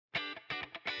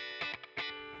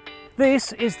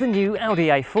This is the new Audi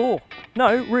A4.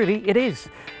 No, really, it is.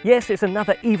 Yes, it's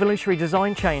another evolutionary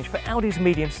design change for Audi's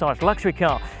medium-sized luxury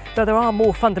car, though there are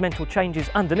more fundamental changes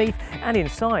underneath and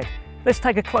inside. Let's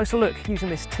take a closer look using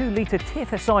this 2-litre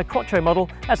TFSI Quattro model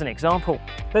as an example.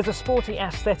 There's a sporty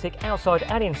aesthetic outside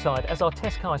and inside, as our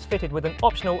test car is fitted with an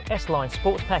optional S-Line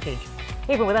sports package.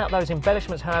 Even without those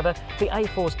embellishments, however, the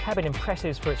A4's cabin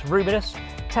impresses for its roominess,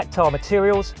 tactile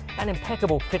materials and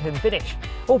impeccable fit and finish,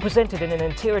 all presented in an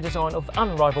interior design of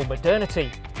unrivaled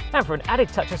modernity. And for an added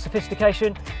touch of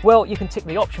sophistication, well, you can tick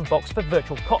the option box for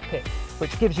virtual cockpit,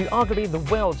 which gives you arguably the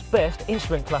world's best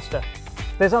instrument cluster.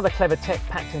 There's other clever tech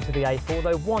packed into the A4,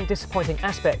 though one disappointing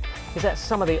aspect is that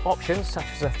some of the options, such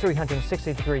as a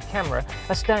 360-degree camera,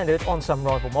 are standard on some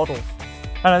rival models.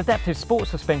 An adaptive sports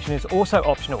suspension is also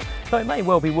optional, though it may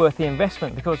well be worth the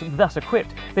investment because, thus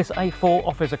equipped, this A4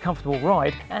 offers a comfortable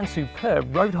ride and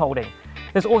superb road holding.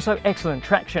 There's also excellent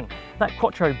traction. That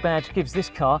Quattro badge gives this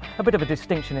car a bit of a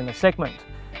distinction in the segment.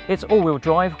 It's all-wheel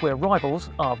drive where rivals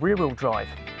are rear-wheel drive.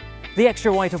 The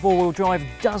extra weight of all-wheel drive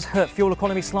does hurt fuel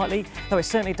economy slightly, though it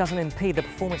certainly doesn't impede the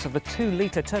performance of the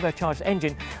 2-litre turbocharged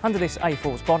engine under this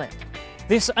A4's bonnet.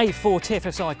 This A4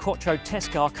 TFSI Quattro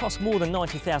test car costs more than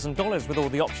 $90,000 with all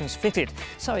the options fitted,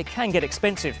 so it can get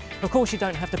expensive. Of course, you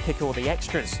don't have to pick all the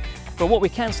extras. But what we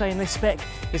can say in this spec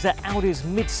is that Audi's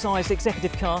mid-sized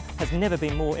executive car has never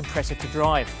been more impressive to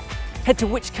drive. Head to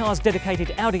WhichCar's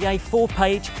dedicated Audi A4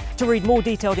 page to read more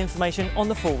detailed information on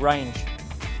the full range.